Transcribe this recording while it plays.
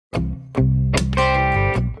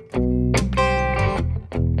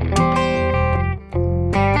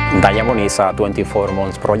Diamond is a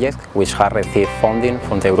 24-month project which has received funding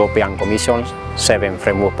from the European Commission's 7th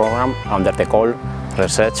framework program under the call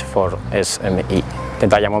Research for SME. The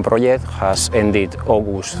Diamond project has ended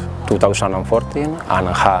August 2014 and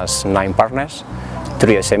has 9 partners,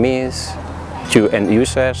 3 SMEs, 2 end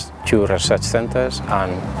users, 2 research centers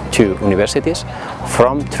and 2 universities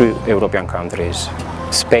from 3 European countries,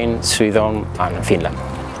 Spain, Sweden and Finland.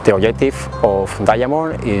 The objective of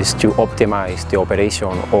Diamond is to optimize the operation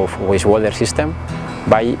of wastewater system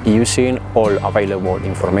by using all available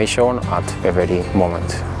information at every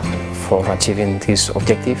moment. For achieving this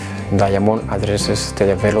objective, Diamond addresses the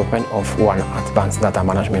development of one advanced data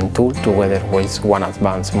management tool together with one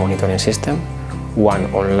advanced monitoring system,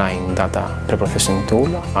 one online data preprocessing tool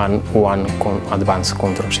and one advanced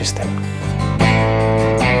control system.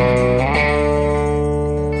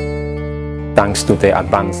 Thanks to the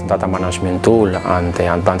advanced data management tool and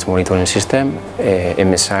the advanced monitoring system,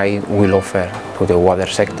 MSI will offer to the water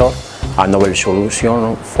sector a novel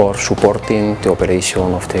solution for supporting the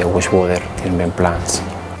operation of the wastewater treatment plants.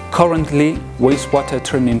 Currently, wastewater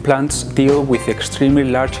treatment plants deal with extremely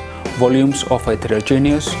large volumes of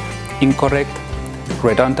heterogeneous, incorrect,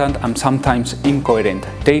 redundant and sometimes incoherent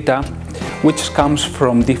data, which comes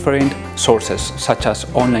from different sources such as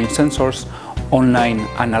online sensors, online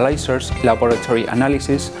analyzers, laboratory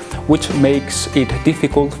analysis, which makes it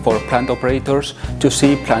difficult for plant operators to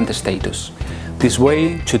see plant status. This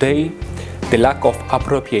way, today, the lack of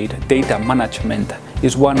appropriate data management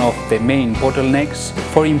is one of the main bottlenecks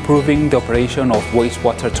for improving the operation of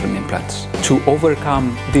wastewater treatment plants. To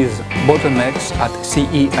overcome these bottlenecks, at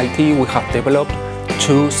Ceit we have developed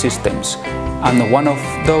 2 systems, and one of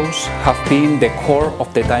those have been the core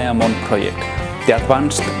of the Diamond project, the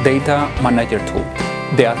Advanced Data Manager Tool.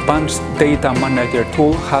 The Advanced Data Manager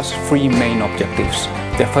Tool has 3 main objectives.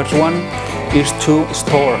 The first one is to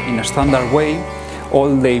store in a standard way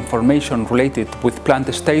all the information related with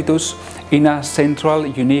plant status in a central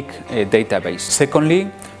unique database. Secondly,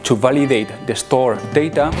 to validate the stored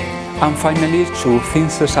data, and finally to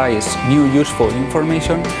synthesize new useful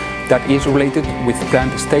information that is related with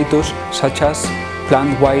plant status, such as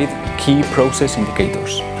plant-wide key process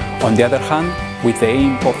indicators. On the other hand, with the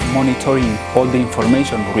aim of monitoring all the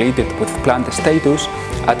information related with plant status,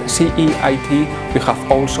 at Ceit we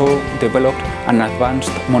have also developed an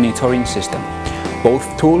advanced monitoring system.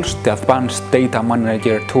 Both tools, the Advanced Data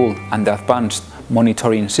Manager Tool and the Advanced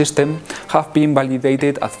Monitoring System, have been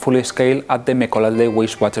validated at full scale at the Mecolalde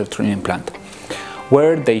Wastewater Treatment Plant,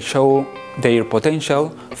 where they show their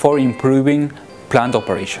potential for improving plant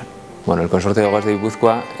operation. Bueno, el Consorcio de Aguas de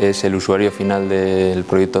Guipúzcoa es el usuario final del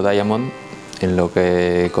proyecto Diamond en lo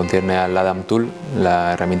que concierne al ADAM Tool,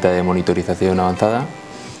 la herramienta de monitorización avanzada,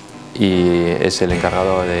 y es el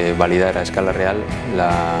encargado de validar a escala real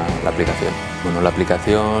la aplicación. Bueno, la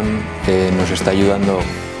aplicación nos está ayudando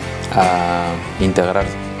a integrar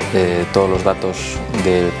todos los datos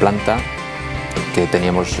de planta que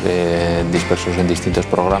teníamos dispersos en distintos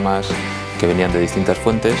programas que venían de distintas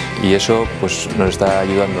fuentes, y eso pues, nos está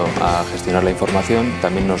ayudando a gestionar la información.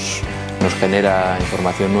 También nos genera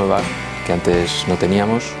información nueva que antes no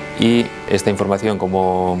teníamos, y esta información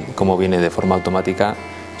como viene de forma automática,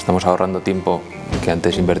 estamos ahorrando tiempo que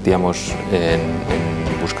antes invertíamos en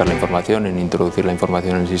buscar la información, en introducir la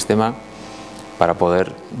información en el sistema, para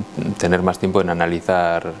poder tener más tiempo en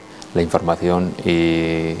analizar la información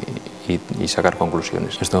y sacar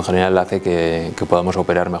conclusiones. Esto en general hace que podamos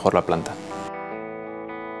operar mejor la planta.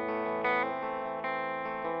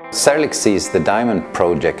 Serlik sees the Diamond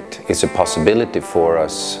project is a possibility for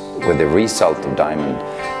us, with the result of Diamond,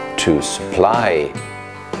 to supply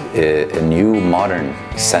a new modern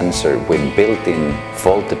sensor with built-in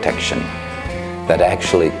fault detection that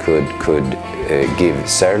actually could give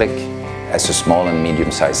Serlik, as a small and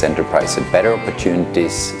medium-sized enterprise, better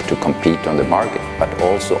opportunities to compete on the market, but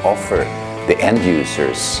also offer the end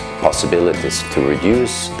users possibilities to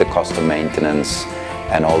reduce the cost of maintenance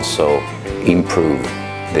and also improve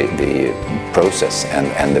the process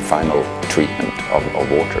and the final treatment of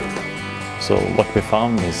water. So what we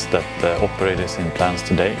found is that the operators in plants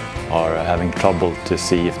today are having trouble to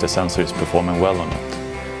see if the sensor is performing well or not.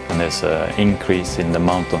 And there's an increase in the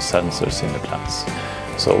amount of sensors in the plants.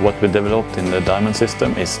 So what we developed in the Diamond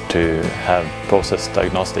system is to have process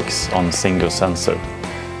diagnostics on single sensor.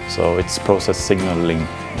 So it's process signaling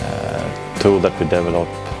tool that we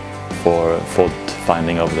developed for fault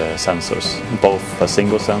finding of the sensors, both for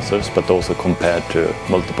single sensors but also compared to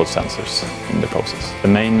multiple sensors in the process. The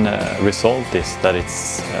main result is that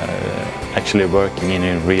it's actually working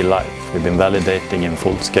in real life. We've been validating in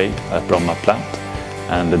full scale at Bromma plant,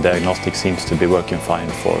 and the diagnostic seems to be working fine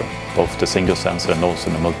for both the single sensor and also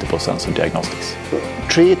the multiple sensor diagnostics.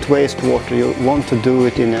 Treat wastewater, you want to do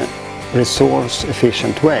it in a resource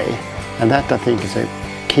efficient way, and that I think is a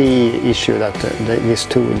key issue that this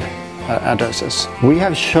tool addresses. We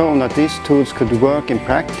have shown that these tools could work in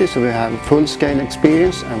practice, so we have full-scale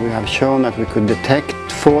experience, and we have shown that we could detect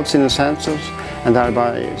faults in the sensors and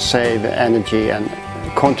thereby save energy and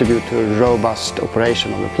contribute to a robust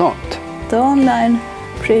operation of the plant. The online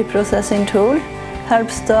pre-processing tool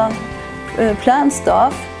helps the plant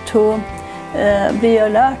staff to be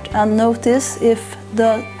alert and notice if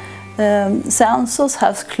the sensors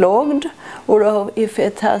has clogged or if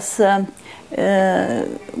it has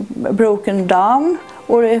broken down,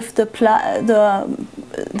 or if the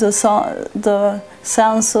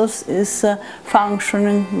sensors is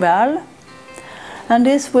functioning well. And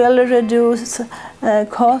this will reduce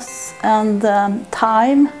costs and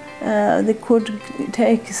time. It could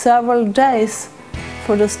take several days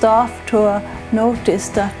for the staff to notice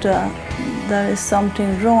that there is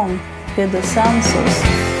something wrong with the sensors.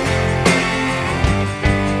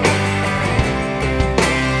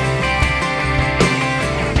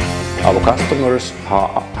 Our customers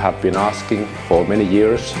have been asking for many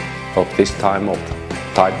years of this type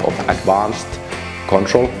of advanced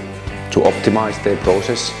control to optimize their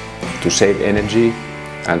process, to save energy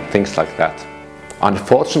and things like that.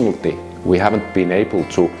 Unfortunately, we haven't been able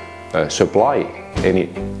to supply any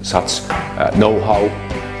such know-how,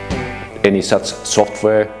 any such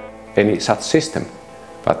software, any such system.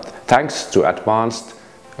 But thanks to advanced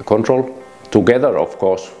control, together of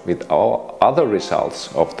course with our other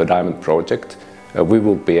results of the Diamond project, we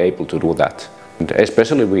will be able to do that. And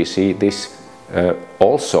especially we see this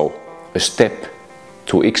also a step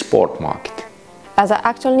to export market. As an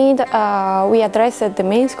actual need, we addressed the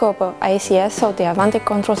main scope of ACS, so the Advanced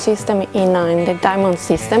Control System in the Diamond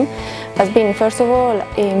system, has been first of all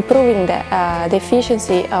improving the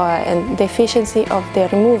efficiency and the efficiency of the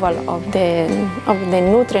removal of the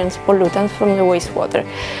nutrients, pollutants from the wastewater,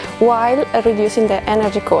 while reducing the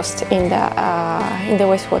energy cost in the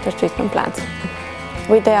wastewater treatment plants.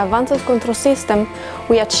 With the Advanced Control System,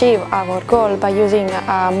 we achieve our goal by using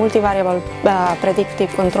multivariable predictive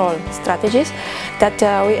control strategies that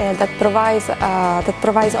provides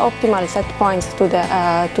optimal set points to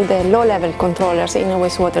the low-level controllers in a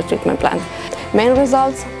wastewater treatment plant.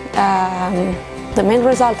 The main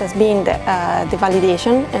result has been the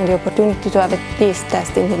validation and the opportunity to have this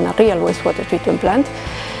testing in a real wastewater treatment plant.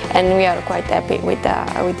 And we are quite happy with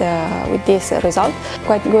this result.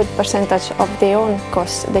 Quite good percentage of their own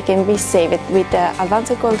costs they can be saved with the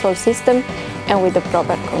Advanced Control System and with the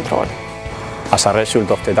proper control. As a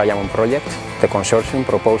result of the Diamond project, the consortium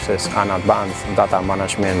proposes an advanced data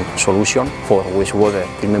management solution for wastewater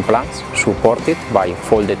treatment plants supported by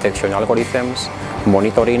fault detection algorithms,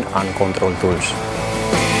 monitoring and control tools.